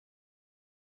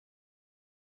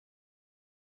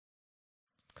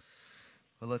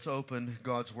Well, let's open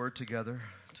God's Word together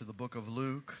to the book of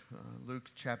Luke,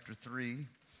 Luke chapter 3.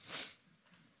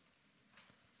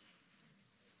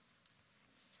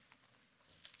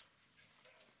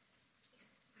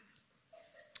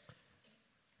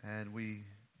 And we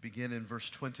begin in verse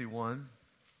 21.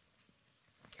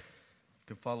 You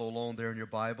can follow along there in your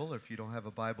Bible. If you don't have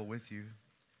a Bible with you,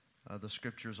 the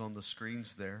scripture's on the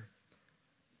screens there.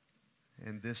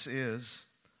 And this is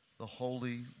the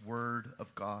holy Word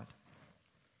of God.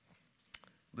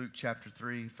 Luke chapter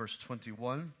 3, verse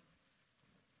 21.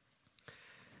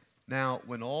 Now,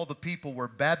 when all the people were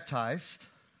baptized,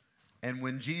 and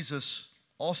when Jesus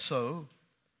also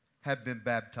had been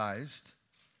baptized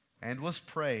and was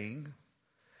praying,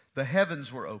 the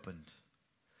heavens were opened,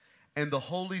 and the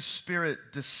Holy Spirit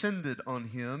descended on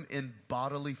him in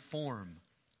bodily form,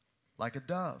 like a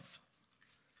dove.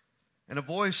 And a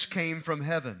voice came from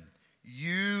heaven,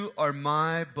 "You are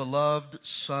my beloved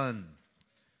Son.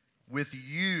 With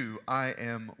you I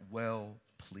am well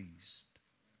pleased."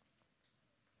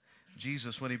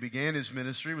 Jesus, when he began his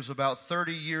ministry, was about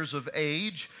 30 years of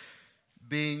age,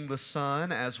 being the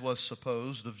son, as was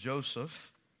supposed, of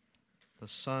Joseph, the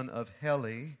son of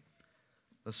Heli,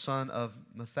 the son of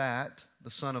Mathat, the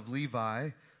son of Levi,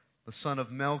 the son of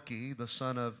Melchi, the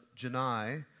son of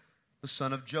Janai, the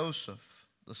son of Joseph,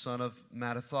 the son of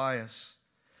Mattathias,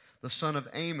 the son of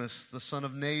Amos, the son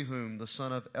of Nahum, the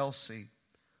son of Elsi,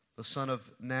 the son of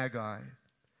Nagai,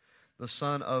 the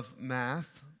son of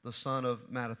Math, the son of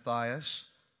Mattathias,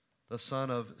 the son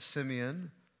of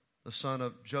Simeon, the son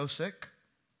of Josek,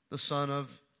 the son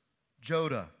of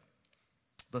Joda,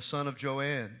 the son of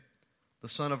Joanne, the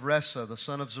son of Ressa, the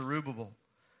son of Zerubbabel,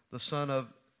 the son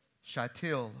of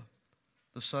Shealtiel,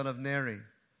 the son of Neri,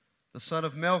 the son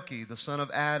of Melchi, the son of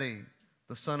Addi,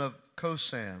 the son of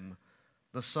Kosam,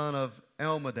 the son of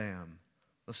Elmadam,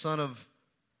 the son of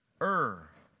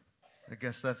I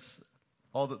guess that's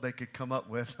all that they could come up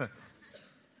with.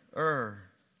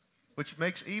 Which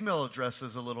makes email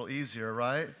addresses a little easier,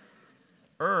 right?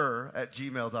 at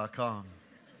gmail.com.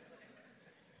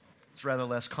 It's rather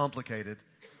less complicated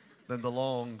than the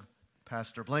long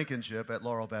Pastor Blankenship at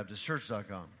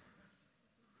laurelbaptistchurch.com.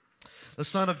 The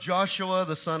son of Joshua,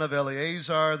 the son of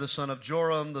Eleazar, the son of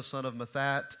Joram, the son of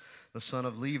Mathat, the son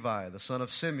of Levi, the son of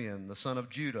Simeon, the son of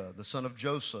Judah, the son of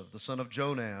Joseph, the son of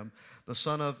Jonam, the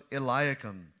son of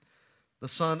Eliakim, the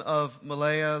son of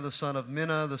Malaiah, the son of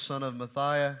Minna, the son of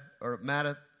Matthiah,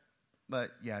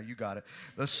 you got it.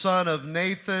 The son of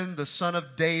Nathan, the son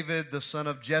of David, the son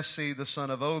of Jesse, the son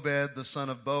of Obed, the son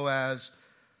of Boaz,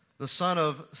 the son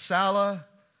of Salah.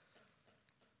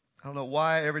 I don't know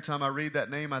why every time I read that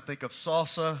name I think of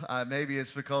salsa. Maybe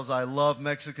it's because I love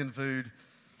Mexican food.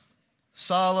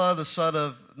 Salah, the son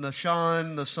of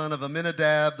Nahshon, the son of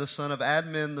Amminadab, the son of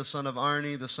Admin, the son of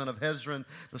Arni, the son of Hezron,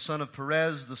 the son of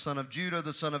Perez, the son of Judah,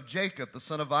 the son of Jacob, the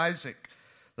son of Isaac,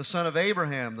 the son of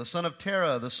Abraham, the son of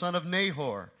Terah, the son of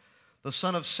Nahor, the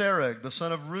son of Serug, the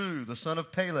son of Ru, the son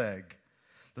of Peleg,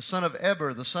 the son of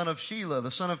Eber, the son of Shelah,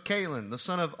 the son of Caleb, the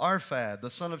son of Arphad, the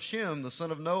son of Shem, the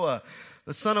son of Noah,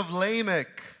 the son of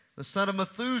Lamech, the son of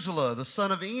Methuselah, the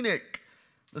son of Enoch,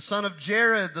 the son of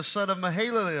Jared, the son of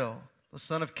Mahalalel, the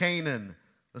son of Canaan,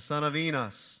 the son of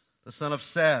Enos, the son of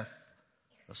Seth,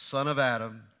 the son of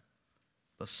Adam,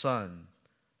 the son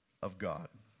of God.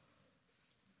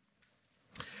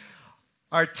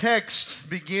 Our text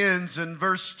begins in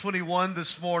verse 21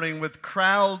 this morning with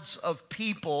crowds of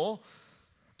people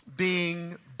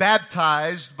being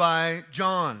baptized by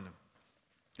John.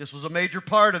 This was a major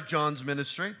part of John's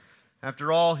ministry.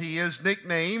 After all, he is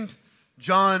nicknamed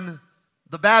John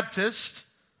the Baptist,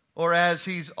 or as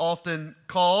he's often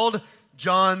called,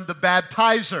 John the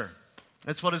Baptizer.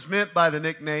 That's what is meant by the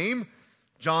nickname,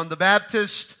 John the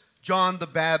Baptist, John the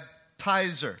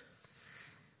Baptizer.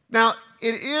 Now,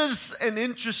 it is an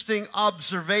interesting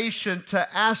observation to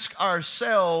ask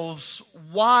ourselves,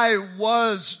 why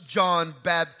was John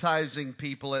baptizing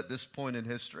people at this point in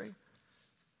history?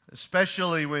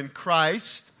 Especially when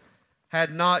Christ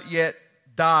had not yet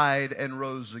died and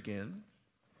rose again.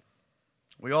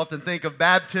 We often think of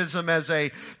baptism as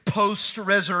a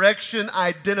post-resurrection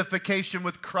identification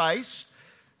with Christ.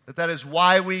 That is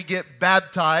why we get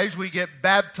baptized. We get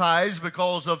baptized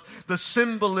because of the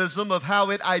symbolism of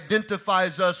how it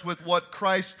identifies us with what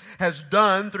Christ has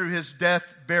done through his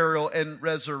death, burial, and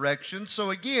resurrection.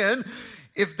 So again,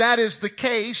 if that is the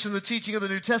case in the teaching of the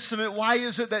New Testament, why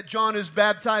is it that John is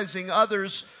baptizing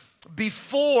others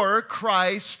before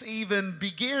Christ even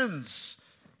begins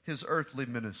his earthly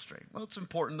ministry? Well, it's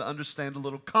important to understand a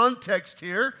little context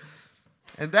here.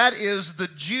 And that is, the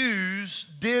Jews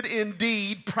did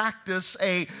indeed practice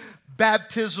a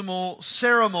baptismal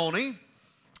ceremony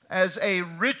as a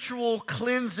ritual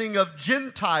cleansing of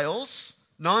Gentiles,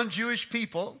 non-Jewish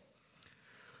people,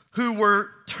 who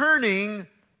were turning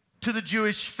to the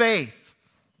Jewish faith.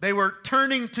 They were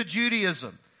turning to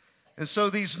Judaism. And so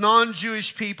these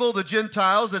non-Jewish people, the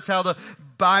Gentiles, that's how the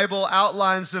Bible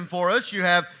outlines them for us. You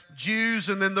have Jews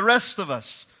and then the rest of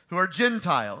us who are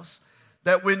Gentiles.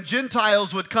 That when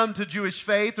Gentiles would come to Jewish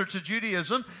faith or to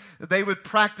Judaism, they would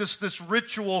practice this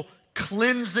ritual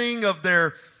cleansing of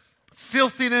their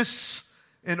filthiness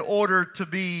in order to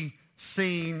be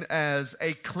seen as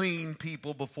a clean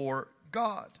people before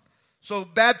God. So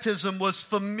baptism was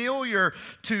familiar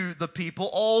to the people,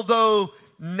 although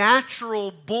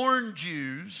natural-born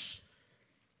Jews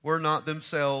were not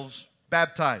themselves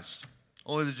baptized,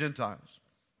 only the Gentiles.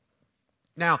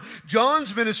 Now,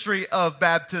 John's ministry of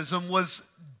baptism was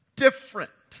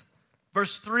different.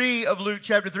 Verse 3 of Luke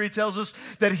chapter 3 tells us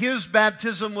that his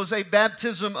baptism was a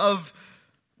baptism of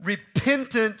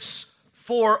repentance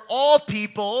for all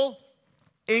people,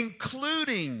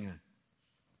 including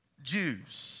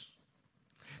Jews.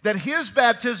 That his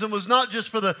baptism was not just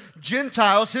for the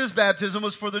Gentiles, his baptism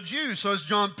was for the Jews. So as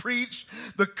John preached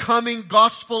the coming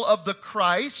gospel of the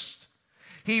Christ,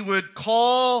 he would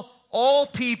call all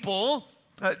people,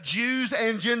 Jews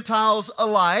and Gentiles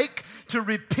alike, to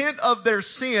repent of their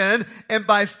sin and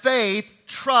by faith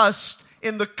trust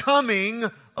in the coming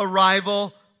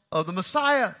arrival of the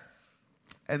Messiah.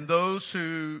 And those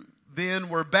who then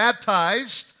were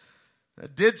baptized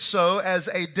did so as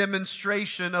a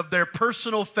demonstration of their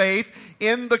personal faith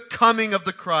in the coming of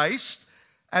the Christ,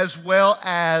 as well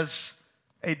as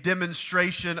a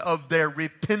demonstration of their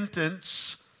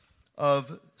repentance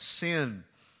of sin.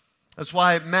 That's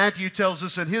why Matthew tells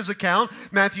us in his account,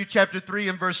 Matthew chapter 3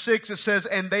 and verse 6, it says,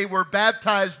 "And they were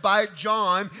baptized by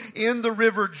John in the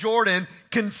river Jordan,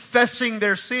 confessing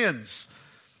their sins."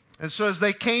 And so as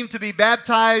they came to be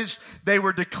baptized, they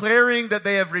were declaring that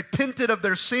they have repented of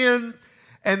their sin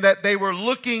and that they were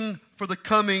looking for the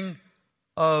coming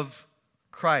of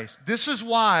Christ. This is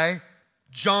why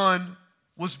John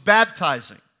was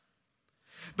baptizing.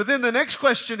 But then the next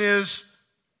question is,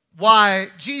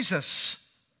 why Jesus?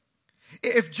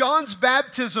 If John's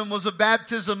baptism was a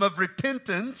baptism of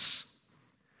repentance,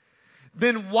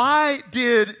 then why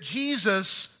did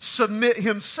Jesus submit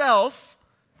himself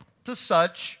to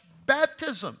such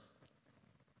baptism?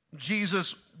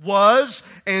 Jesus was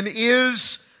and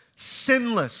is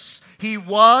sinless. He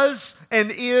was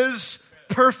and is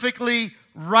perfectly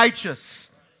righteous.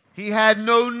 He had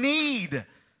no need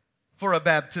for a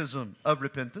baptism of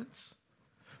repentance.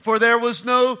 For there was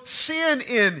no sin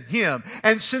in him.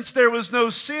 And since there was no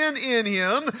sin in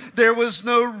him, there was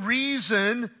no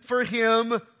reason for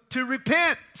him to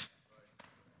repent.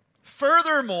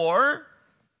 Furthermore,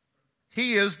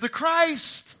 he is the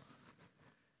Christ.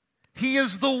 He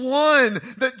is the one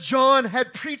that John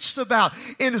had preached about,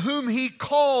 in whom he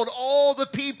called all the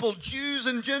people, Jews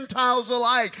and Gentiles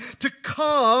alike, to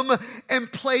come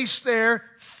and place their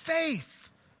faith.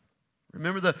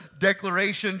 Remember the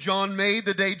declaration John made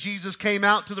the day Jesus came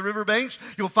out to the riverbanks?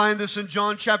 You'll find this in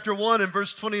John chapter 1 and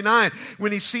verse 29.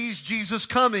 When he sees Jesus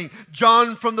coming,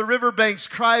 John from the riverbanks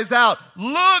cries out,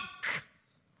 "Look!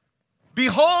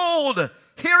 Behold,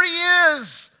 here he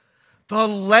is! The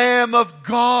Lamb of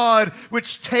God,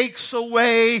 which takes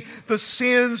away the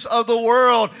sins of the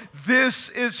world. This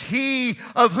is he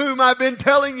of whom I've been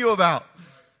telling you about.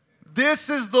 This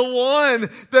is the one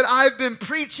that I've been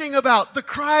preaching about, the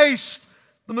Christ,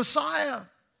 the Messiah."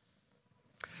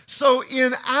 So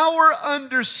in our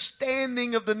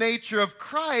understanding of the nature of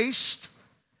Christ,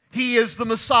 he is the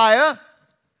Messiah.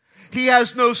 He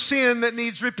has no sin that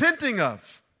needs repenting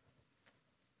of.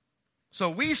 So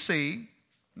we see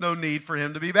no need for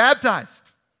him to be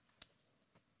baptized.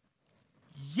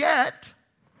 Yet,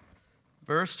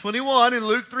 verse 21 in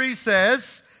Luke 3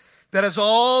 says that as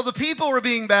all the people were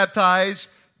being baptized,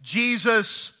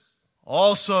 Jesus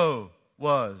also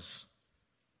was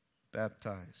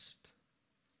baptized.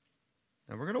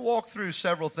 Now we're going to walk through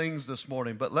several things this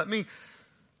morning, but let me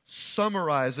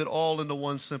summarize it all into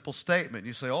one simple statement.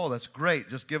 You say, "Oh, that's great.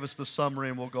 Just give us the summary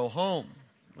and we'll go home."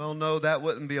 Well, no, that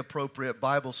wouldn't be appropriate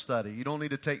Bible study. You don't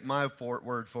need to take my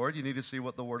word for it. You need to see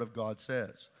what the Word of God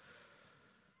says.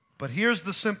 But here's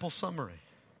the simple summary.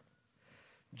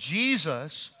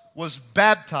 Jesus was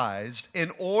baptized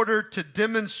in order to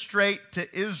demonstrate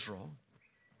to Israel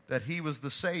that he was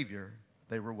the Savior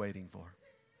they were waiting for.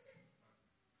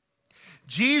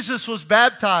 Jesus was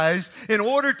baptized in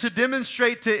order to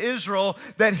demonstrate to Israel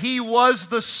that he was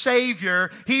the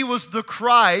Savior, he was the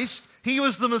Christ, He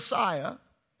was the Messiah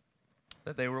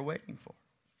that they were waiting for.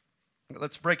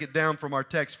 Let's break it down from our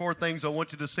text. 4 things I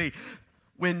want you to see.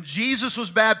 When Jesus was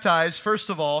baptized, first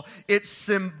of all, it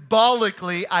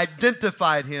symbolically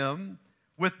identified him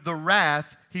with the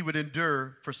wrath he would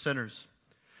endure for sinners.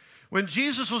 When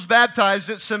Jesus was baptized,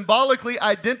 it symbolically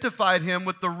identified him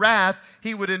with the wrath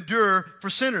he would endure for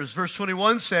sinners. Verse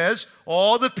 21 says,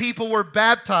 all the people were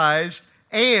baptized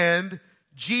and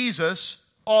Jesus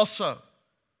also.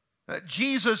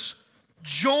 Jesus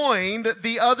joined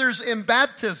the others in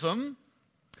baptism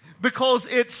because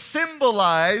it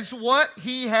symbolized what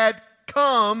he had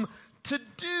come to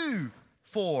do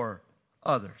for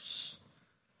others.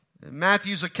 In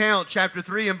Matthew's account, chapter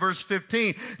 3 and verse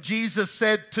 15, Jesus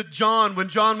said to John, when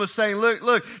John was saying,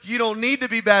 look, you don't need to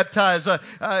be baptized.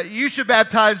 You should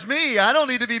baptize me. I don't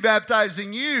need to be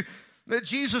baptizing you. That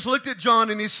Jesus looked at John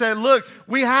and he said, look,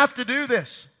 we have to do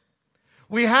this.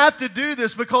 We have to do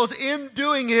this because in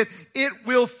doing it, it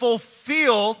will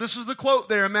fulfill, this is the quote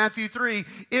there in Matthew 3,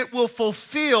 it will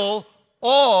fulfill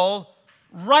all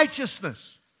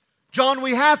righteousness. John,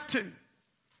 we have to.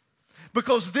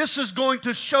 Because this is going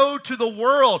to show to the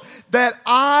world that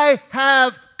I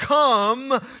have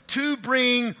come to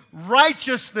bring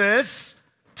righteousness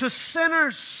to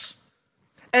sinners.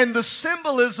 And the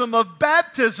symbolism of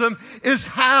baptism is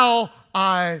how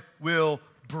I will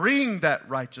bring that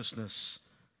righteousness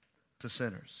to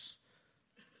sinners.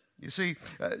 You see,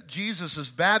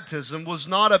 Jesus' baptism was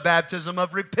not a baptism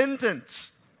of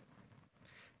repentance.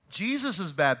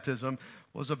 Jesus' baptism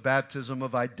was a baptism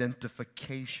of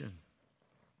identification.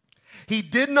 He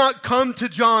did not come to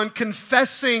John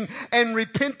confessing and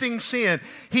repenting sin.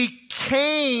 He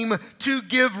came to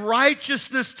give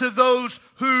righteousness to those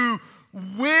who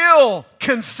will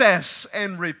confess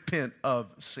and repent of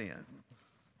sin.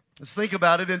 Let's think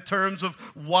about it in terms of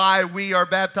why we are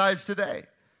baptized today.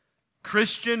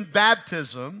 Christian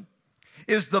baptism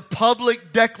is the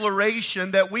public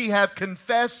declaration that we have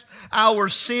confessed our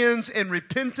sins in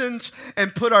repentance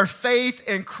and put our faith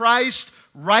in Christ's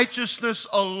righteousness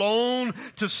alone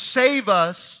to save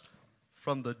us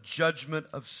from the judgment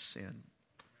of sin.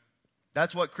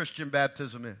 That's what Christian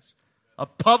baptism is. A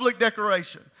public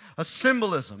declaration, a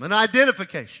symbolism, an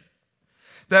identification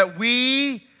that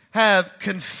we have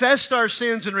confessed our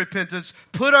sins in repentance,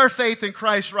 put our faith in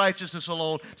Christ's righteousness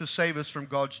alone to save us from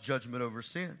God's judgment over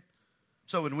sin.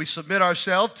 So when we submit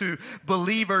ourselves to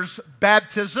believers'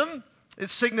 baptism, it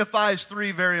signifies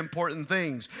 3 very important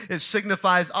things. It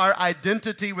signifies our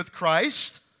identity with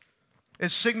Christ,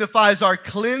 it signifies our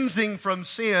cleansing from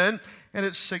sin, and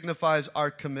it signifies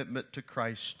our commitment to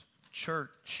Christ's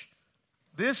church.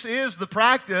 This is the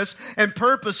practice and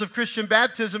purpose of Christian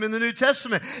baptism in the New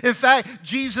Testament. In fact,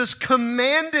 Jesus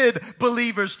commanded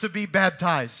believers to be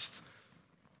baptized.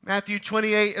 Matthew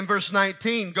 28 and verse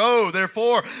 19, go,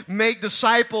 therefore, make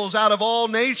disciples out of all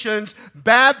nations,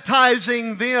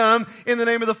 baptizing them in the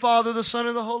name of the Father, the Son,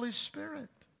 and the Holy Spirit.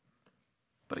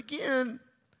 But again,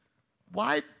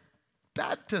 why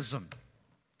baptism?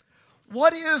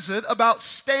 What is it about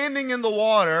standing in the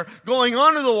water, going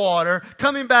under the water,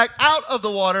 coming back out of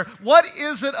the water? What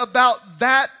is it about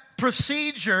that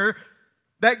procedure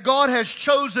that God has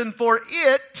chosen for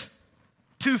it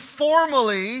to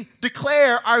formally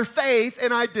declare our faith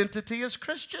and identity as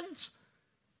Christians?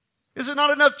 Is it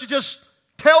not enough to just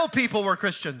tell people we're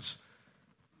Christians?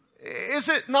 Is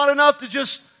it not enough to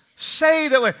just say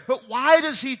that way? But why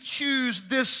does he choose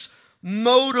this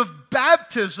mode of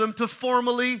baptism to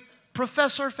formally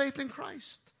profess our faith in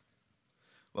Christ?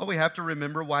 Well, we have to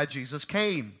remember why Jesus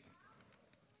came.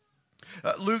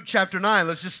 Luke chapter 9,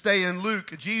 let's just stay in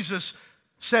Luke. Jesus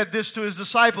said this to his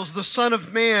disciples, the Son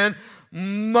of Man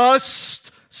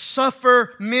must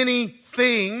suffer many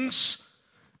things,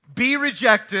 be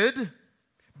rejected,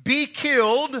 be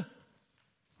killed,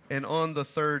 and on the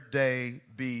 3rd day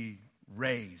be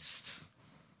raised.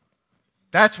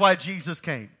 That's why Jesus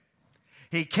came.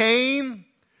 He came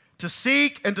to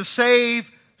seek and to save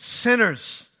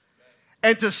sinners.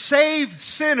 And to save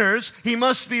sinners, he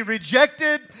must be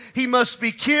rejected, he must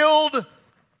be killed,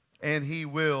 and he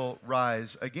will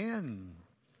rise again.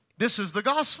 This is the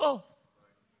gospel.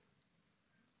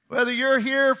 Whether you're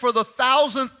here for the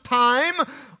 1,000th time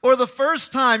or the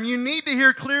first time, you need to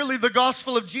hear clearly the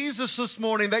gospel of Jesus this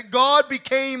morning, that God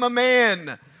became a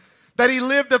man, that he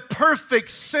lived a perfect,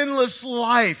 sinless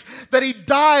life, that he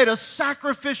died a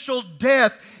sacrificial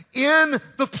death in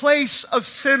the place of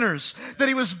sinners, that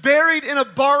he was buried in a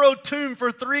borrowed tomb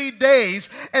for 3 days,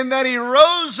 and that he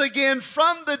rose again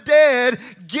from the dead,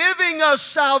 giving us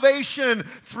salvation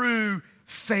through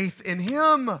faith in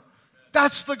him.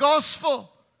 That's the gospel.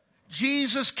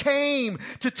 Jesus came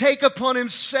to take upon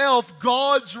himself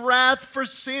God's wrath for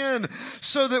sin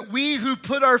so that we who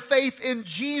put our faith in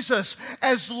Jesus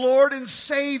as Lord and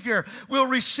Savior will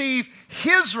receive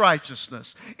his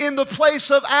righteousness in the place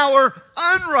of our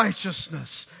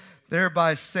unrighteousness,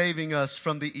 thereby saving us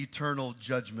from the eternal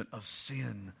judgment of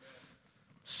sin.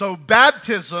 So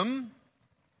baptism,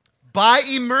 by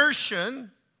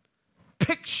immersion,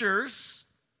 pictures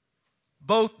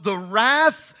both the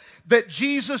wrath that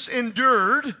Jesus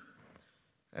endured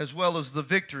as well as the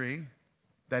victory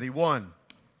that he won.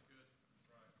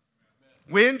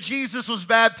 When Jesus was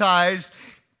baptized,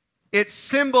 it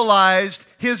symbolized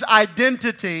his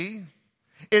identity.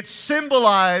 It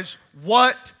symbolized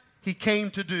what he came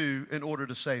to do in order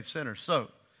to save sinners. So,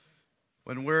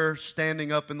 when we're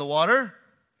standing up in the water,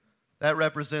 that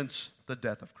represents the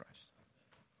death of Christ.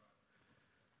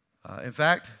 In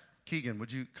fact, Keegan,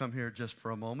 would you come here just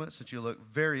for a moment, since you look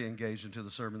very engaged into the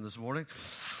sermon this morning?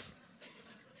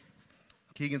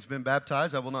 Keegan's been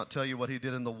baptized. I will not tell you what he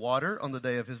did in the water on the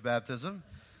day of his baptism.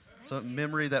 It's a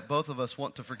memory that both of us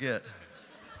want to forget.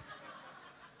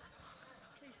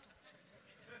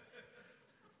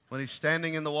 When he's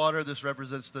standing in the water, this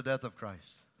represents the death of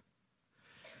Christ.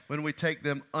 When we take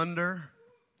them under,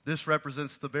 this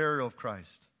represents the burial of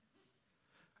Christ.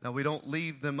 Now, we don't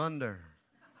leave them under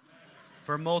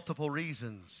for multiple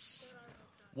reasons.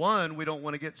 One, we don't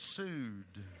want to get sued.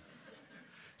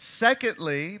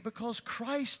 Secondly, because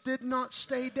Christ did not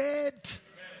stay dead.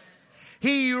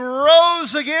 He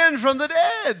rose again from the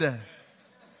dead.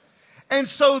 And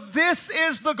so this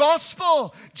is the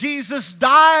gospel. Jesus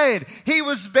died. He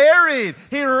was buried.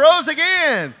 He rose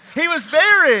again. He was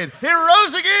buried. He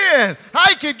rose again.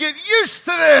 I could get used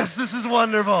to this. This is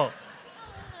wonderful.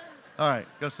 All right,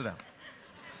 go sit down.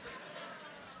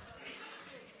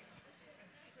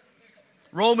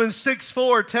 Romans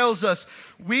 6:4 tells us,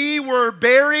 we were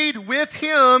buried with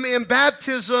him in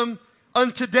baptism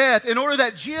unto death, in order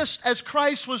that just as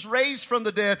Christ was raised from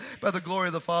the dead by the glory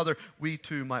of the Father, we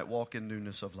too might walk in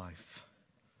newness of life.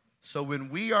 So when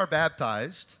we are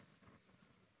baptized,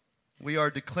 we are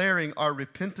declaring our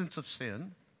repentance of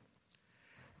sin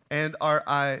and our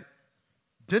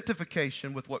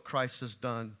identification with what Christ has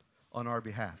done on our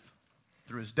behalf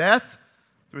through his death,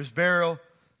 through his burial,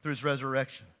 through his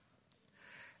resurrection.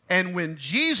 And when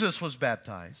Jesus was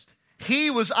baptized, he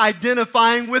was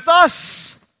identifying with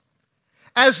us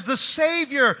as the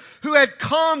Savior who had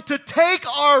come to take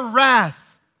our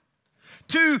wrath,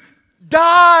 to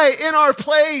die in our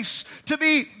place, to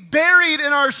be buried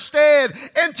in our stead,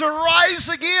 and to rise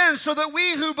again so that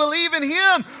we who believe in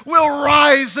him will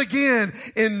rise again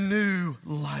in new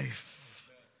life.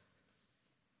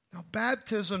 Now,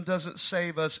 baptism doesn't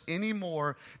save us any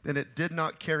more than it did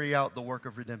not carry out the work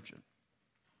of redemption.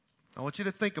 I want you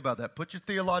to think about that. Put your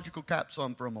theological caps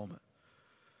on for a moment.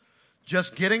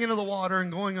 Just getting into the water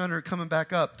and going under and coming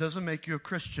back up doesn't make you a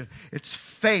Christian. It's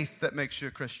faith that makes you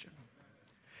a Christian.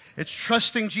 It's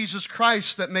trusting Jesus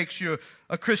Christ that makes you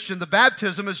a Christian. The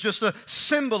baptism is just a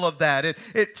symbol of that.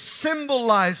 It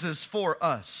symbolizes for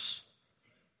us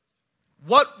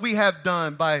what we have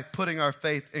done by putting our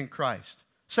faith in Christ.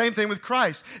 Same thing with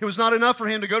Christ. It was not enough for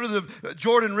him to go to the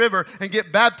Jordan River and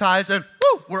get baptized and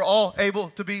we're all able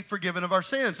to be forgiven of our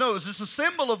sins. No, it was just a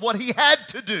symbol of what he had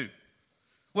to do.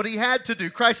 What he had to do.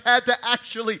 Christ had to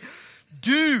actually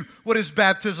do what his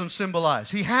baptism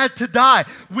symbolized. He had to die.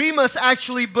 We must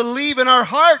actually believe in our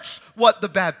hearts what the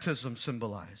baptism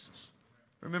symbolizes.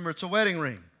 Remember, it's a wedding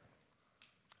ring.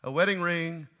 A wedding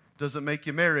ring doesn't make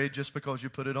you married just because you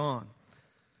put it on.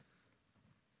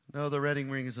 No, the wedding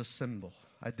ring is a symbol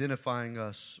identifying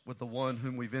us with the one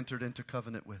whom we've entered into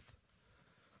covenant with.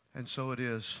 And so it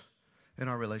is in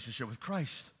our relationship with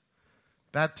Christ.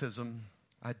 Baptism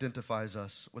identifies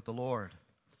us with the Lord,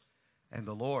 and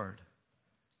the Lord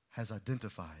has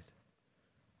identified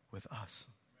with us.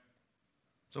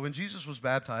 So when Jesus was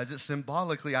baptized, it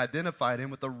symbolically identified him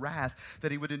with the wrath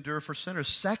that he would endure for sinners.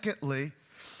 Secondly,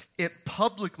 it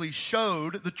publicly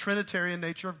showed the Trinitarian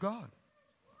nature of God.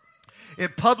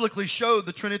 It publicly showed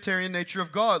the Trinitarian nature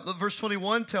of God. Verse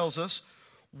 21 tells us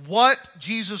what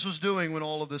Jesus was doing when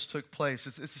all of this took place.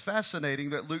 It's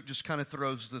fascinating that Luke just kind of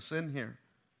throws this in here.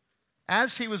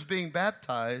 As he was being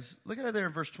baptized, look at it there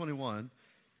in verse 21,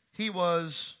 he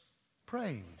was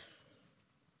praying.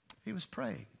 He was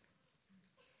praying.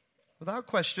 Without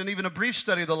question, even a brief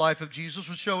study of the life of Jesus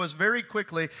would show us very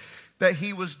quickly that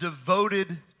he was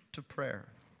devoted to prayer.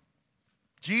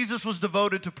 Jesus was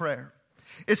devoted to prayer,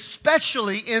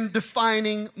 especially in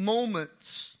defining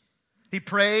moments. He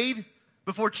prayed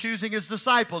before choosing his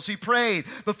disciples. He prayed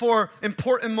before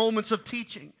important moments of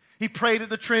teaching. He prayed at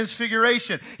the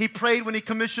Transfiguration. He prayed when he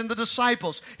commissioned the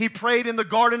disciples. He prayed in the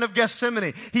Garden of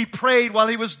Gethsemane. He prayed while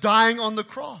he was dying on the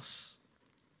cross.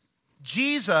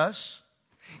 Jesus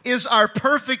is our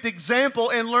perfect example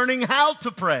in learning how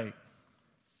to pray.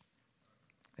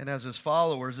 And as his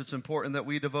followers, it's important that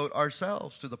we devote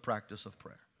ourselves to the practice of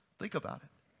prayer. Think about it.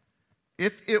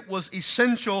 If it was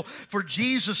essential for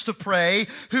Jesus to pray,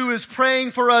 who is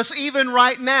praying for us even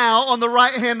right now on the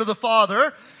right hand of the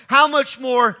Father, how much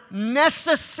more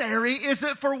necessary is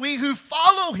it for we who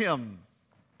follow him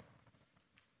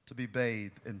to be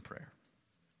bathed in prayer?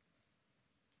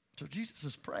 So Jesus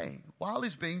is praying while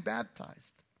he's being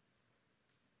baptized.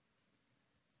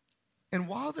 And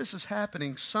while this is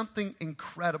happening, something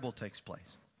incredible takes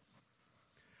place.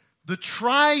 The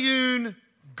triune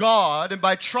God, and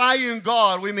by triune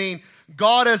God, we mean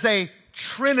God as a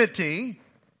Trinity.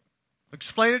 I'll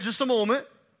explain it in just a moment.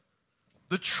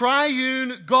 The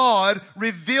triune God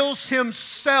reveals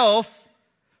himself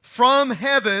from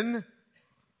heaven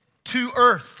to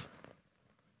earth.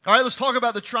 All right, let's talk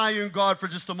about the triune God for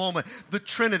just a moment. The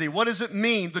Trinity. What does it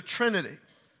mean, the Trinity?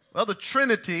 Well, the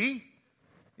Trinity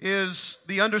is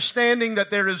the understanding that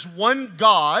there is one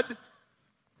God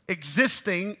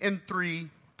existing in three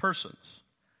persons.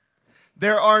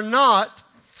 There are not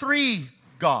three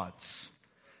gods.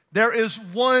 There is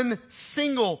one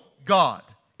single God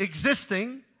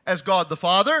existing as God the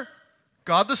Father,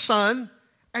 God the Son,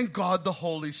 and God the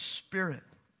Holy Spirit.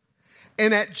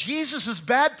 And at Jesus'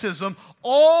 baptism,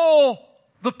 all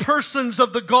the persons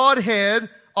of the Godhead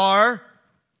are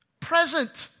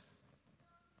present.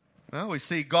 Well, we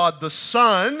see God the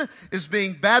Son is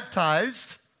being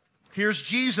baptized. Here's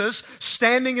Jesus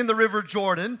standing in the River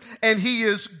Jordan, and he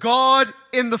is God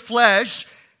in the flesh,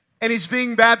 and he's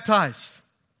being baptized.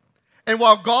 And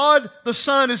while God the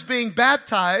Son is being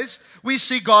baptized, we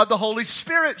see God the Holy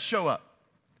Spirit show up.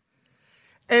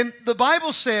 And the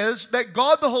Bible says that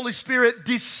God the Holy Spirit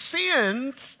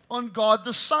descends on God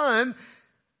the Son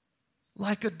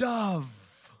like a dove.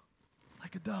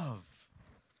 Like a dove.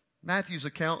 Matthew's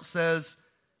account says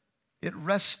it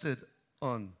rested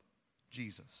on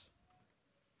Jesus.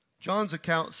 John's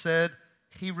account said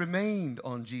he remained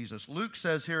on Jesus. Luke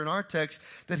says here in our text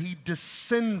that he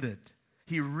descended.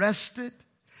 He rested,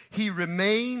 he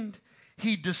remained,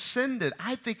 he descended.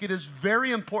 I think it is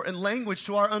very important language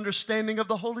to our understanding of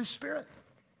the Holy Spirit.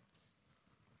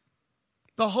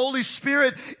 The Holy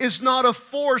Spirit is not a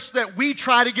force that we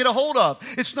try to get a hold of.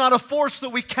 It's not a force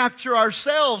that we capture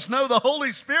ourselves. No, the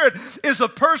Holy Spirit is a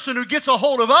person who gets a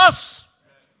hold of us.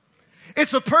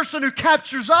 It's a person who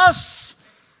captures us.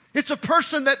 It's a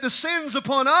person that descends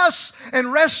upon us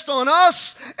and rests on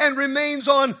us and remains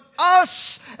on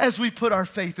us as we put our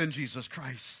faith in Jesus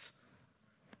Christ.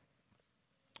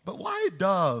 But why a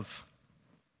dove?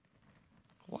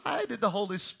 Why did the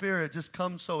Holy Spirit just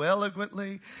come so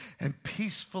eloquently and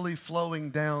peacefully flowing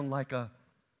down like a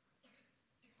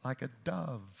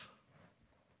dove?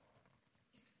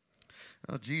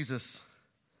 Well, Jesus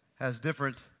has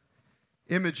different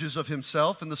images of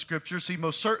himself in the scriptures. He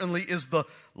most certainly is the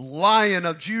Lion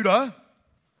of Judah.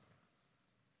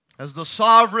 As the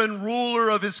sovereign ruler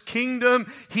of his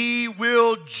kingdom, he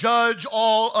will judge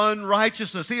all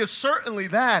unrighteousness. He is certainly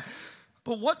that.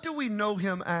 But what do we know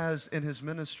him as in his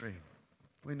ministry?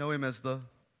 We know him as the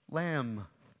Lamb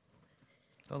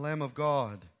of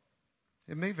God.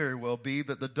 It may very well be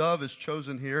that the dove is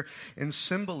chosen here in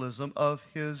symbolism of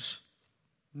his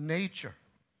nature,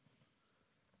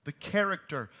 the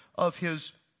character of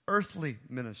his earthly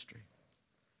ministry.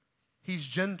 He's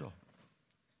gentle.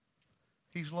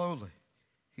 He's lowly.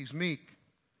 He's meek.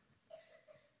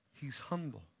 He's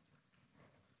humble.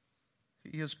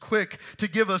 He is quick to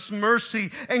give us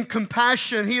mercy and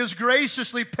compassion. He is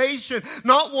graciously patient,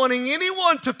 not wanting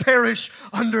anyone to perish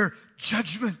under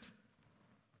judgment.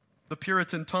 The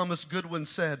Puritan Thomas Goodwin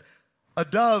said, "A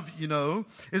dove,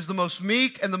 is the most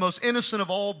meek and the most innocent of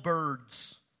all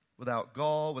birds, without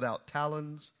gall, without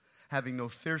talons, having no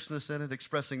fierceness in it,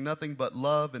 expressing nothing but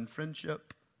love and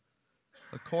friendship."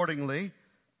 Accordingly,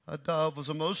 a dove was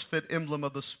a most fit emblem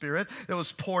of the Spirit that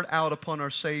was poured out upon our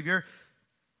Savior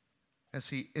as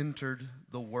he entered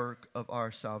the work of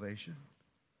our salvation.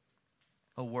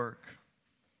 A work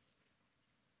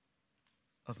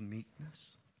of meekness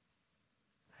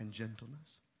and gentleness.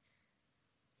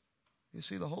 You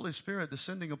see, the Holy Spirit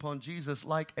descending upon Jesus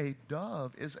like a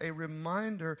dove is a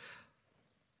reminder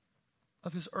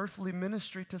of his earthly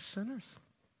ministry to sinners.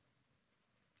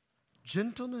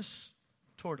 Gentleness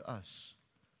toward us.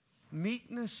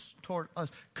 Meekness toward us.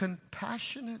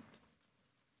 Compassionate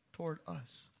toward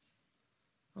us.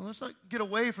 Well, let's not get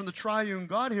away from the triune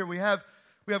God here. We have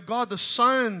We have God the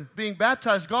Son being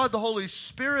baptized, God the Holy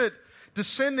Spirit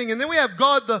descending, and then we have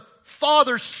God the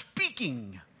Father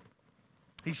speaking.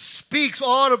 He speaks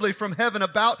audibly from heaven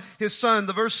about His Son.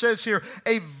 The verse says here,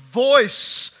 a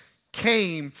voice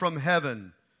came from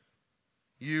heaven.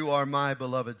 You are my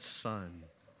beloved Son.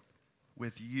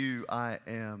 With you I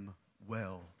am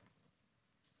well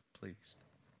pleased.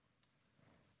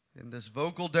 In this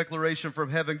vocal declaration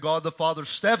from heaven, God the Father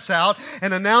steps out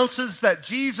and announces that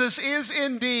Jesus is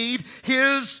indeed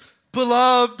His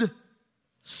beloved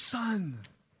Son.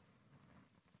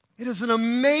 It is an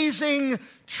amazing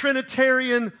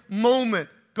Trinitarian moment.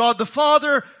 God the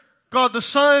Father, God the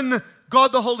Son,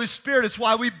 God the Holy Spirit. It's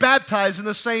why we baptize in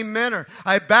the same manner.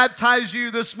 I baptize you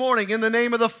this morning in the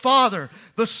name of the Father,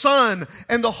 the Son,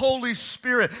 and the Holy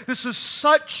Spirit. This is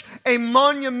such a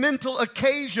monumental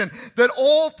occasion that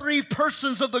all three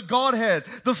persons of the Godhead,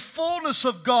 the fullness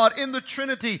of God in the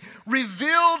Trinity,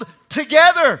 revealed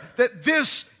together that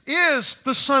this is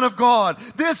the Son of God.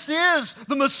 This is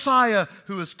the Messiah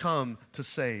who has come to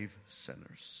save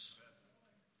sinners.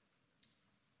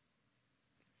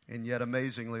 And yet,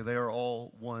 amazingly, they are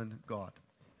all one God.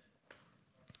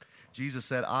 Jesus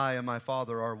said, I and my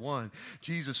Father are one.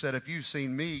 Jesus said, if you've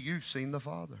seen me, you've seen the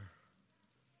Father.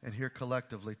 And here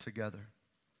collectively together,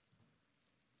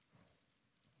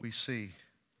 we see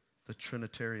the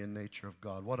Trinitarian nature of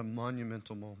God. What a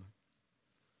monumental moment.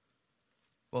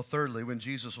 Well, thirdly, when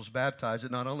Jesus was baptized,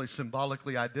 it not only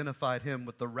symbolically identified Him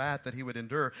with the wrath that He would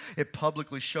endure, it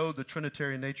publicly showed the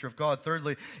Trinitarian nature of God.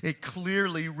 Thirdly, it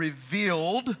clearly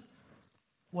revealed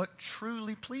what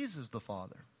truly pleases the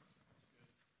Father.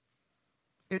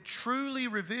 It clearly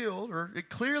revealed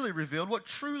what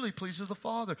truly pleases the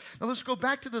Father. Now let's go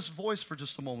back to this voice for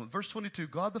just a moment. Verse 22,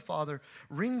 God the Father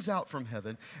rings out from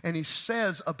heaven, and He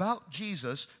says about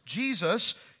Jesus,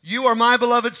 Jesus, you are my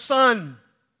beloved Son.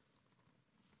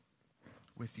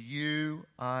 With you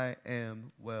I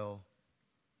am well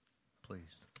pleased.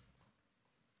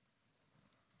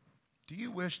 Do you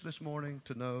wish this morning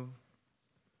to know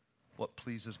what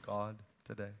pleases God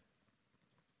today?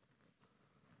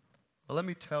 Well, let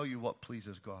me tell you what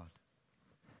pleases God.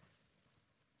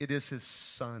 It is His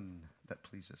Son that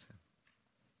pleases Him.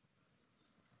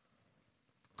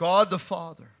 God the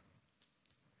Father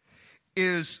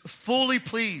is fully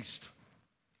pleased.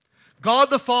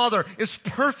 God the Father is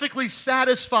perfectly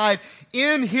satisfied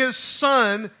in His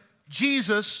Son,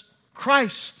 Jesus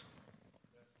Christ.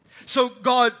 So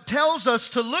God tells us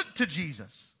to look to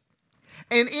Jesus.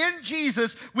 And in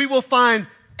Jesus, we will find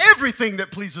everything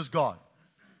that pleases God.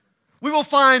 We will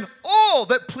find all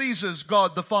that pleases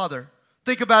God the Father.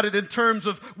 Think about it in terms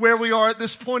of where we are at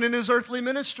this point in His earthly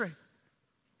ministry.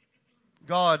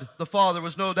 God the Father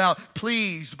was no doubt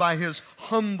pleased by His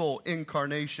humble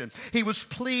incarnation. He was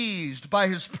pleased by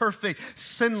His perfect,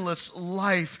 sinless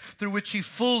life through which He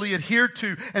fully adhered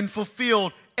to and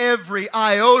fulfilled every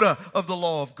iota of the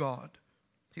law of God.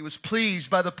 He was pleased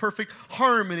by the perfect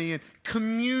harmony and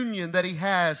communion that He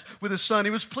has with His Son.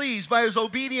 He was pleased by His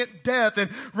obedient death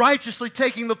and righteously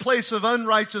taking the place of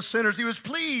unrighteous sinners. He was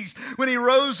pleased when He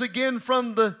rose again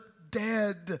from the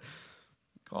dead.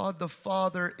 God the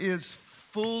Father is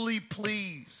fully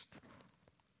pleased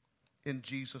in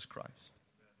Jesus Christ.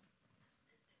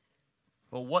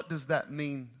 Well, what does that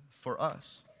mean for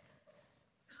us?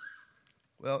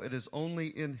 Well, it is only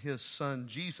in His Son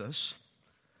Jesus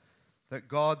that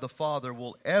God the Father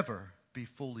will ever be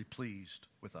fully pleased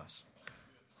with us.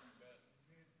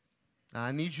 Now,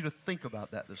 I need you to think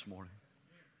about that this morning.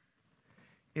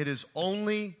 It is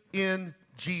only in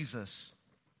Jesus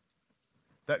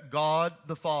that God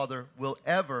the Father will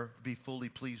ever be fully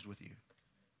pleased with you.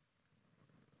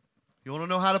 You want to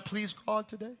know how to please God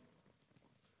today?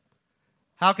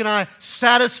 How can I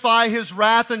satisfy His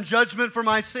wrath and judgment for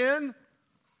my sin?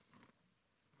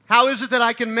 How is it that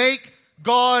I can make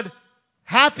God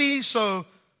happy so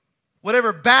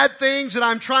whatever bad things that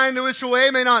I'm trying to wish away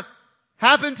may not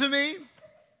happen to me?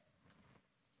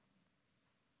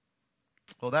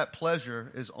 Well, that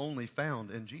pleasure is only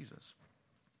found in Jesus.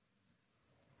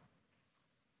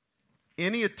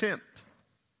 Any attempt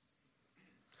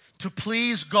to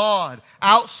please God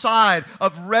outside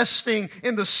of resting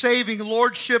in the saving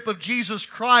lordship of Jesus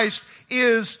Christ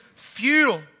is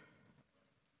futile.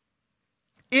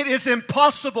 It is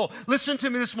impossible. Listen to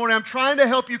me this morning. I'm trying to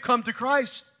help you come to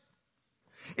Christ.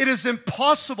 It is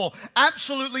impossible,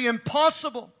 absolutely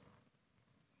impossible,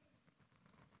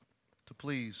 to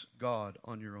please God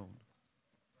on your own.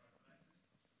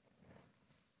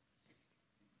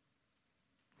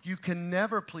 You can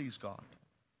never please God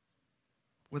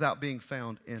without being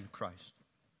found in Christ.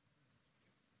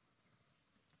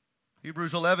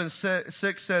 Hebrews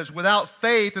 11:6 says, without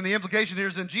faith, and the implication here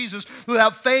is in Jesus,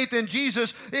 without faith in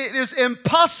Jesus, it is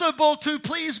impossible to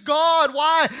please God.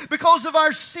 Why? Because of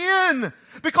our sin.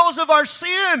 Because of our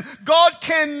sin, God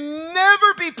can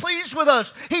never be pleased with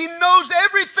us. He knows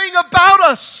everything about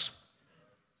us.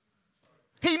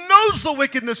 He knows the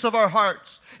wickedness of our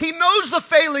hearts. He knows the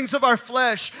failings of our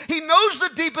flesh. He knows the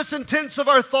deepest intents of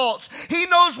our thoughts. He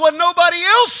knows what nobody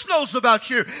else knows about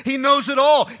you. He knows it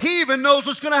all. He even knows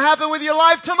what's going to happen with your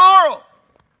life tomorrow.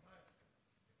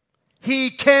 He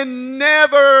can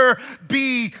never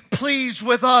be pleased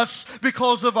with us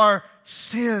because of our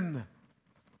sin.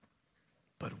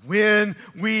 But when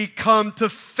we come to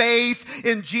faith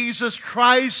in Jesus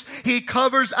Christ, He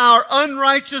covers our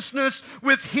unrighteousness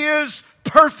with His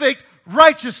perfect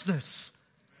righteousness.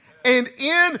 And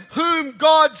in whom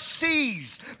God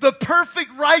sees the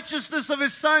perfect righteousness of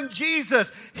His Son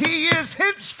Jesus, He is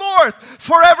henceforth,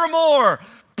 forevermore,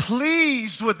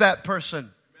 pleased with that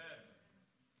person.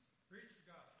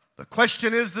 The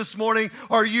question is this morning,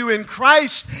 are you in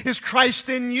Christ? Is Christ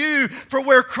in you? For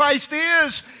where Christ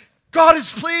is, God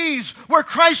is pleased. Where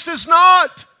Christ is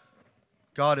not,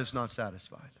 God is not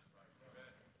satisfied.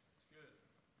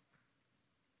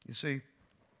 You see,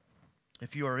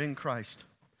 if you are in Christ,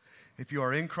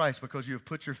 because you have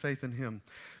put your faith in Him,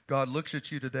 God looks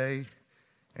at you today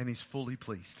and He's fully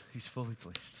pleased. He's fully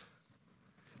pleased.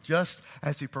 Just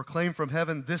as He proclaimed from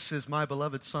heaven, this is my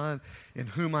beloved Son in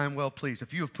whom I am well pleased.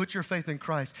 If you have put your faith in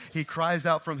Christ, He cries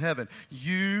out from heaven,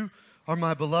 you are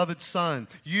my beloved Son.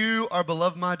 You are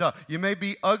beloved my daughter. You may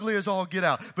be ugly as all get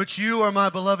out, but you are my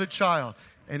beloved child.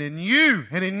 And in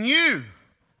you,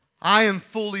 I am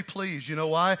fully pleased. You know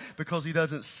why? Because He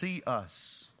doesn't see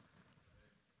us.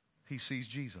 He sees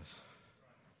Jesus.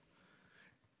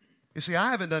 You see, I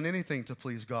haven't done anything to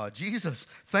please God. Jesus,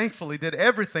 thankfully, did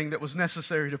everything that was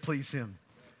necessary to please Him.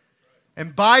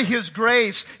 And by His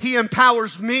grace, He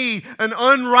empowers me, an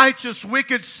unrighteous,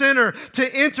 wicked sinner, to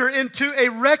enter into a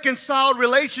reconciled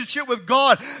relationship with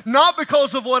God, not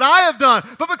because of what I have done,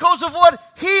 but because of what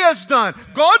He has done.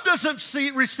 God doesn't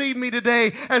receive me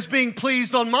today as being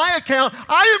pleased on my account.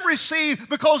 I am received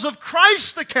because of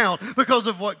Christ's account, because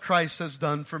of what Christ has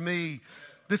done for me.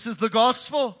 This is the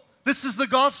gospel. This is the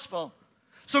gospel.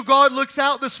 So God looks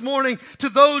out this morning to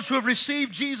those who have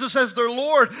received Jesus as their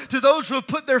Lord, to those who have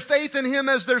put their faith in Him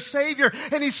as their Savior,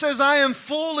 and He says, I am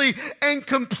fully and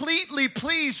completely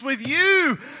pleased with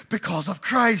you because of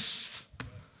Christ.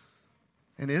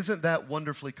 And isn't that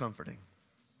wonderfully comforting?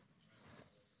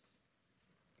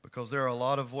 Because there are a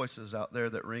lot of voices out there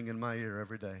that ring in my ear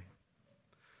every day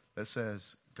that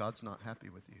says, God's not happy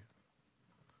with you.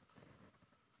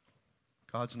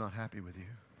 God's not happy with you.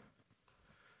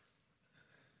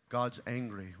 God's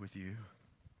angry with you.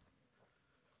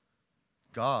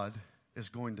 God is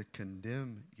going to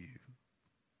condemn you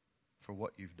for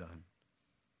what you've done.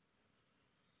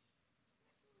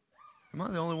 Am I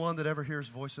the only one that ever hears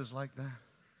voices like that?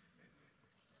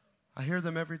 I hear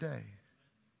them every day.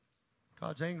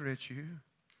 God's angry at you.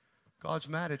 God's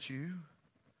mad at you.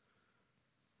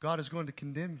 God is going to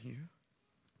condemn you.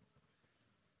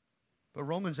 But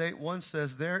Romans 8:1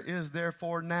 says, there is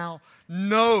therefore now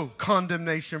no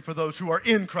condemnation for those who are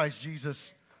in Christ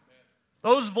Jesus.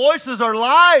 Those voices are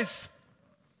lies.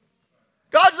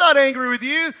 God's not angry with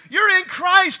you. You're in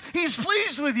Christ. He's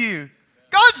pleased with you.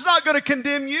 God's not going to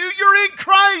condemn you. You're in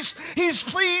Christ. He's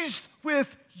pleased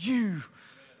with you.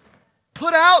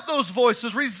 Put out those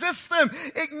voices. Resist them.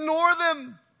 Ignore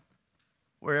them.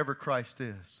 Wherever Christ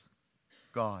is,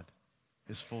 God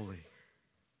is fully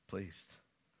pleased.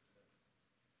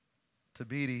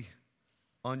 Thabiti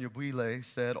Anyabwile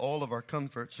said, all of our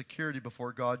comfort, security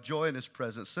before God, joy in His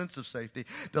presence, sense of safety,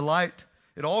 delight,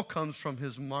 it all comes from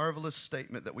His marvelous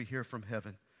statement that we hear from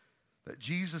heaven, that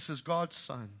Jesus is God's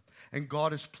Son and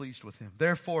God is pleased with Him.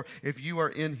 Therefore, if you are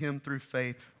in Him through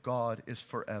faith, God is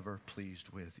forever pleased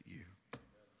with you.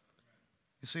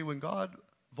 You see, when God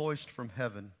voiced from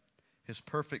heaven His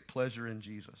perfect pleasure in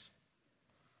Jesus,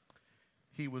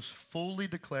 He was fully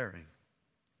declaring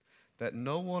that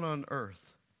no one on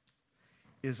earth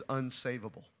is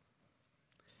unsavable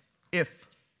if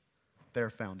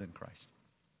they're found in Christ.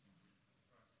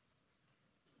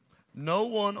 No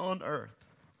one on earth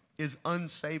is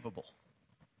unsavable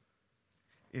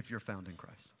if you're found in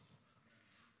Christ.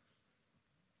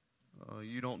 Oh,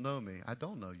 you don't know me. I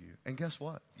don't know you. And guess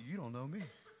what? You don't know me.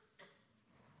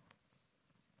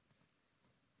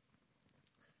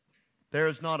 There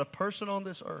is not a person on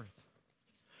this earth,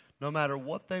 no matter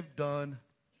what they've done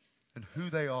and who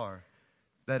they are,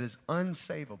 that is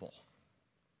unsavable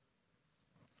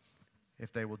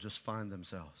if they will just find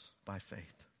themselves by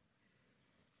faith.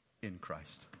 in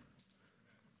Christ.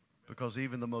 Because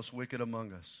even the most wicked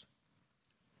among us,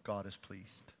 God is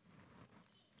pleased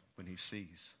when he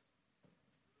sees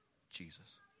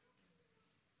Jesus.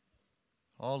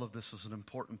 All of this is an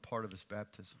important part of his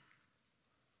baptism,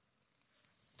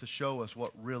 to show us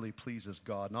what really pleases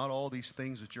God, not all these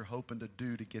things that you're hoping to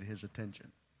do to get his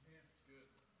attention.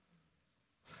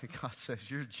 God says,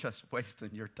 you're just wasting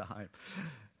your time.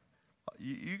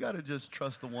 You got to just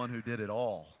trust the one who did it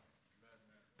all,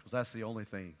 because that's the only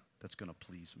thing that's going to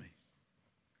please me.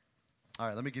 All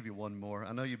right, let me give you one more.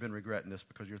 I know you've been regretting this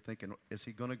because you're thinking, is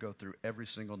he going to go through every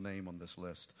single name on this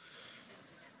list?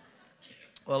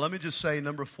 Well, let me just say,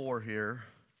 number 4 here,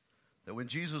 that when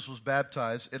Jesus was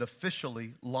baptized, it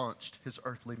officially launched his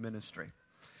earthly ministry.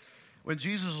 When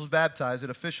Jesus was baptized, it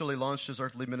officially launched his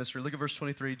earthly ministry. Look at verse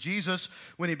 23. Jesus,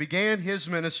 when he began his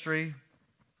ministry,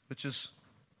 which is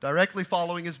directly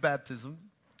following his baptism,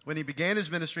 when he began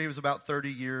his ministry, he was about 30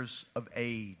 years of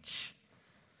age.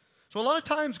 So a lot of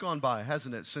time's gone by,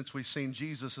 hasn't it, since we've seen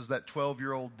Jesus as that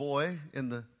 12-year-old boy in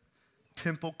the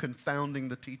temple confounding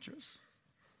the teachers.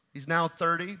 He's now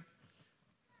 30.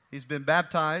 He's been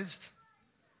baptized,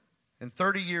 and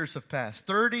 30 years have passed.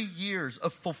 30 years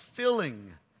of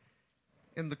fulfilling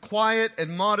in the quiet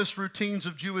and modest routines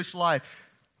of Jewish life.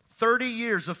 30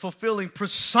 years of fulfilling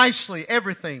precisely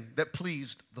everything that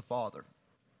pleased the Father.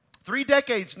 3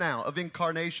 decades now of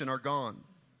incarnation are gone.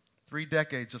 3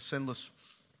 decades of sinless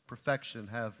perfection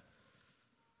have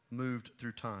moved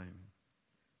through time.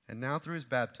 And now through his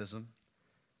baptism,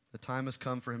 the time has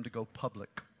come for him to go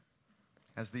public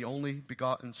as the only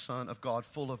begotten Son of God,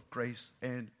 full of grace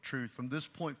and truth. From this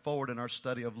point forward in our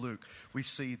study of Luke, we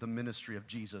see the ministry of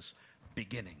Jesus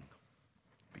beginning.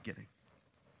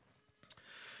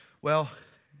 Well,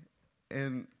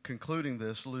 in concluding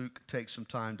this, Luke takes some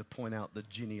time to point out the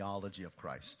genealogy of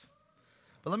Christ.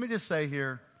 But let me just say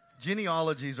here,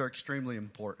 genealogies are extremely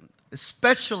important,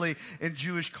 especially in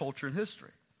Jewish culture and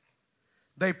history.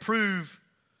 They prove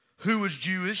who was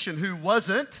Jewish and who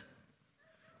wasn't,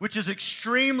 which is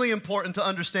extremely important to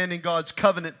understanding God's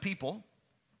covenant people.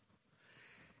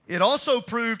 It also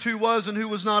proved who was and who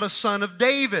was not a son of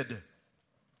David,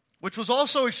 which was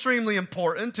also extremely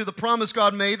important to the promise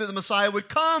God made that the Messiah would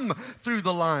come through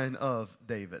the line of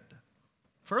David.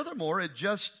 Furthermore, it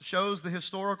just shows the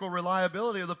historical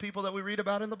reliability of the people that we read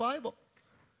about in the Bible.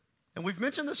 And we've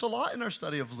mentioned this a lot in our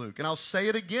study of Luke, and I'll say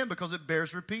it again because it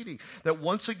bears repeating, that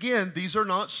once again, these are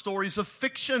not stories of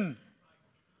fiction.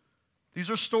 These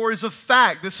are stories of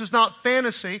fact. This is not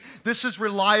fantasy. This is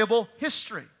reliable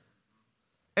history.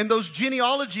 And those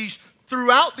genealogies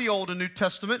throughout the Old and New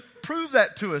Testament prove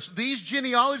that to us. These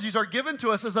genealogies are given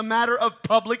to us as a matter of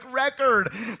public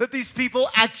record, that these people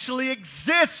actually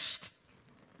exist.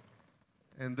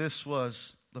 And this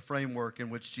was the framework in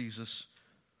which Jesus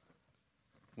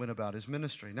went about his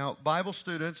ministry. Now, Bible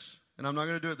students, and I'm not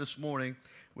going to do it this morning,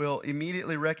 will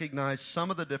immediately recognize some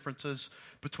of the differences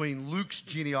between Luke's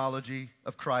genealogy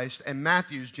of Christ and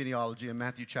Matthew's genealogy in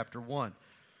Matthew chapter 1.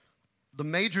 The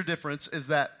major difference is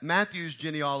that Matthew's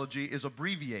genealogy is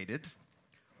abbreviated,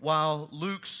 while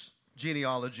Luke's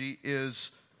genealogy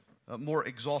is more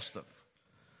exhaustive.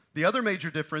 The other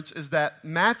major difference is that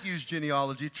Matthew's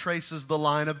genealogy traces the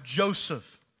line of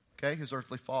Joseph, okay, his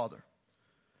earthly father.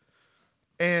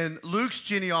 And Luke's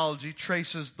genealogy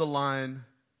traces the line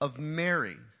of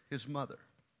Mary, his mother.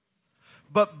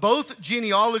 But both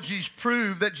genealogies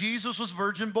prove that Jesus was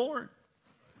virgin born.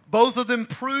 Both of them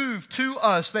prove to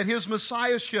us that his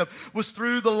messiahship was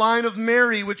through the line of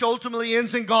Mary, which ultimately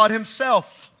ends in God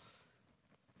himself.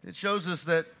 It shows us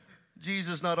that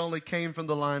Jesus not only came from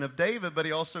the line of David, but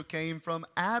he also came from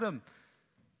Adam.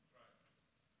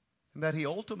 And that he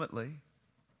ultimately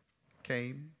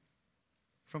came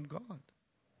from God.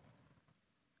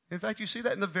 In fact, you see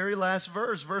that in the very last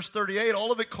verse, verse 38.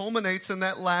 All of it culminates in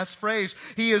that last phrase.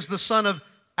 He is the son of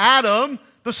Adam,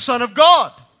 the son of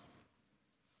God.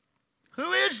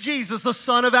 Who is Jesus? The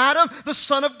son of Adam, the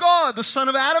son of God. The son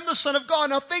of Adam, the son of God.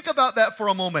 Now think about that for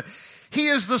a moment. He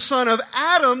is the son of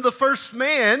Adam, the first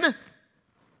man,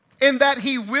 in that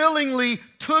he willingly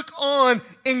took on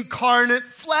incarnate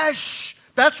flesh.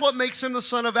 That's what makes him the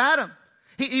son of Adam.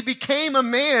 He became a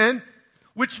man,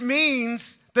 which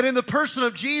means that in the person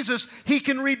of Jesus, he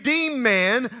can redeem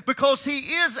man because he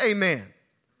is a man.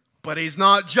 But he's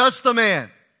not just a man.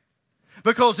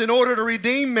 Because in order to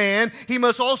redeem man, he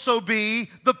must also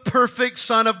be the perfect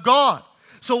Son of God.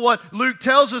 So what Luke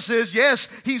tells us is, yes,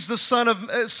 he's the son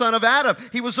of Adam.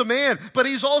 He was a man, but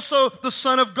he's also the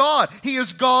Son of God. He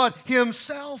is God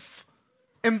himself.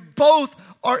 And both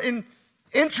are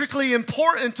intricately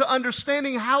important to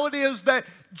understanding how it is that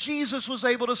Jesus was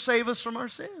able to save us from our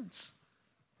sins.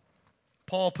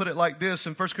 Paul put it like this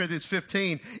in 1 Corinthians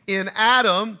 15. In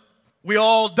Adam, we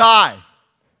all die.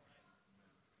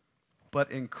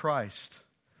 But in Christ,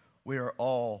 we are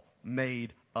all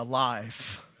made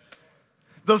alive.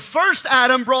 The first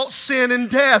Adam brought sin and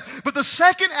death, but the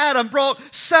second Adam brought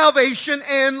salvation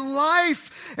and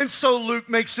life. And so Luke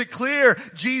makes it clear,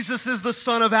 Jesus is the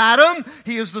son of Adam,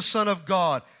 he is the son of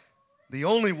God, the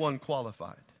only one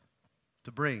qualified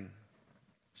to bring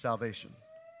salvation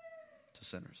to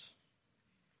sinners.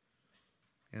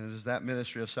 And it is that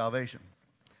ministry of salvation,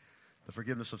 the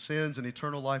forgiveness of sins and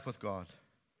eternal life with God.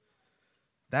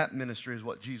 That ministry is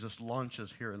what Jesus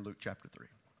launches here in Luke chapter 3.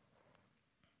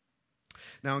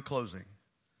 Now, in closing,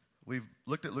 we've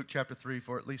looked at Luke chapter 3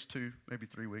 for at least 2, maybe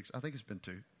 3 weeks. I think it's been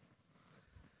 2.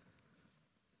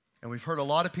 And we've heard a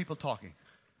lot of people talking.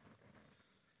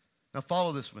 Now,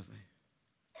 follow this with me.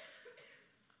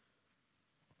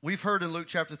 We've heard in Luke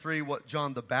chapter 3 what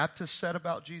John the Baptist said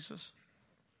about Jesus.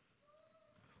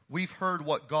 We've heard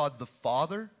what God the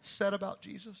Father said about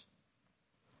Jesus.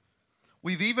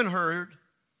 We've even heard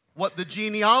what the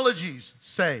genealogies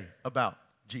say about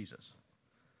Jesus.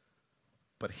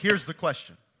 But here's the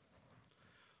question.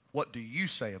 What do you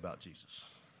say about Jesus?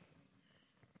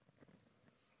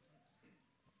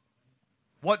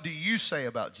 What do you say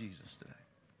about Jesus today?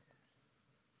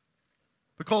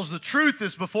 Because the truth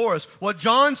is before us. What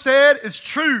John said is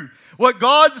true. What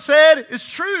God said is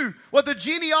true. What the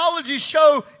genealogies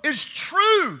show is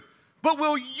true. But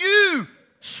will you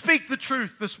speak the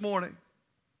truth this morning?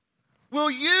 Will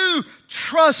you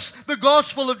trust the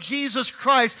gospel of Jesus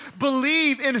Christ,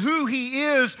 believe in who He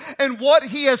is and what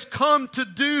He has come to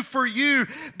do for you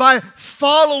by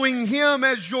following Him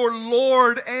as your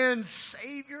Lord and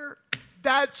Savior?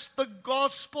 That's the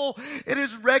gospel. It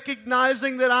is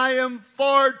recognizing that I am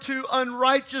far too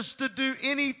unrighteous to do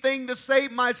anything to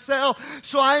save myself.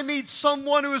 So I need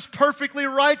someone who is perfectly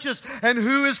righteous. And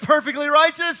who is perfectly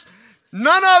righteous?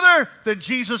 None other than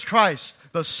Jesus Christ,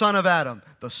 the Son of Adam,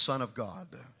 the Son of God.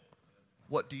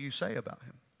 What do you say about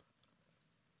Him?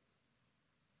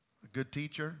 A good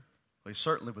teacher? Well, he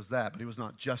certainly was that, but he was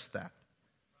not just that.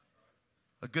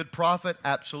 A good prophet?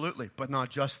 Absolutely, but not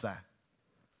just that.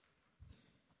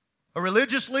 A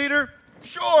religious leader?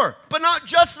 Sure, but not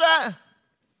just that.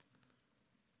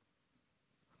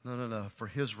 No. For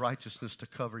His righteousness to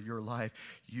cover your life,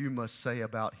 you must say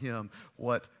about Him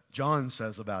what John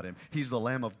says about Him. He's the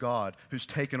Lamb of God who's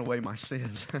taken away my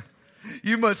sins.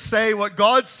 You must say what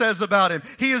God says about Him.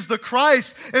 He is the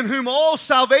Christ in whom all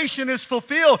salvation is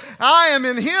fulfilled. I am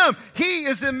in Him. He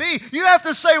is in me. You have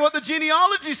to say what the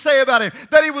genealogies say about Him.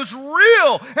 That He was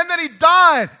real and that He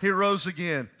died. He rose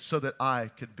again so that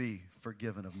I could be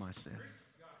forgiven of my sin.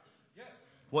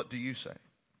 What do you say?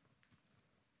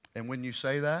 And when you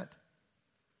say that,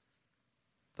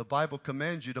 the Bible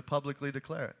commands you to publicly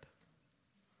declare it.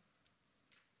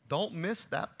 Don't miss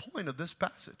that point of this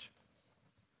passage.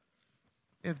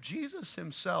 If Jesus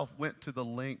Himself went to the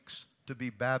lengths to be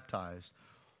baptized,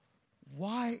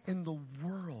 why in the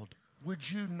world would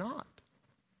you not?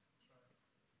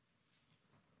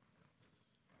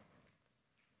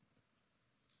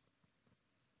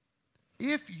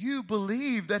 If you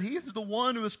believe that He is the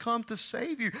one who has come to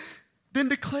save you, then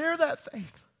declare that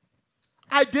faith.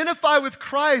 Identify with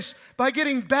Christ by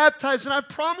getting baptized, and I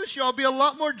promise you I'll be a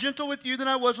lot more gentle with you than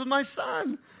I was with my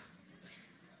son,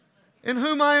 in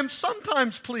whom I am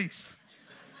sometimes pleased.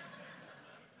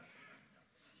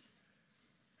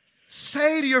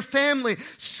 Say to your family,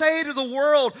 say to the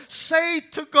world, say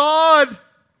to God,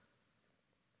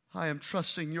 I am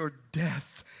trusting your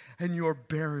death and your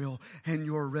burial and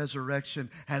your resurrection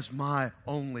as my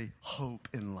only hope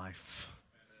in life.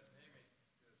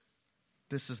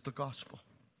 This is the gospel.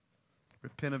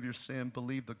 Repent of your sin,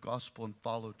 believe the gospel, and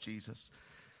follow Jesus.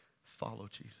 Follow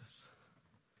Jesus.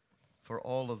 For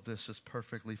all of this is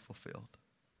perfectly fulfilled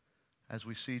as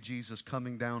we see Jesus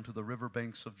coming down to the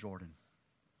riverbanks of Jordan,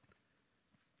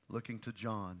 looking to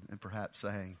John and perhaps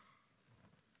saying,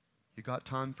 you got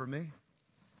time for me?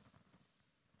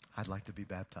 I'd like to be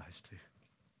baptized too.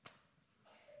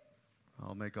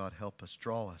 Oh, may God help us,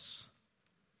 draw us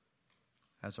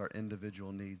as our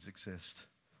individual needs exist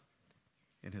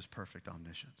in His perfect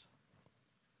omniscience.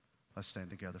 Let's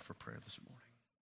stand together for prayer this morning.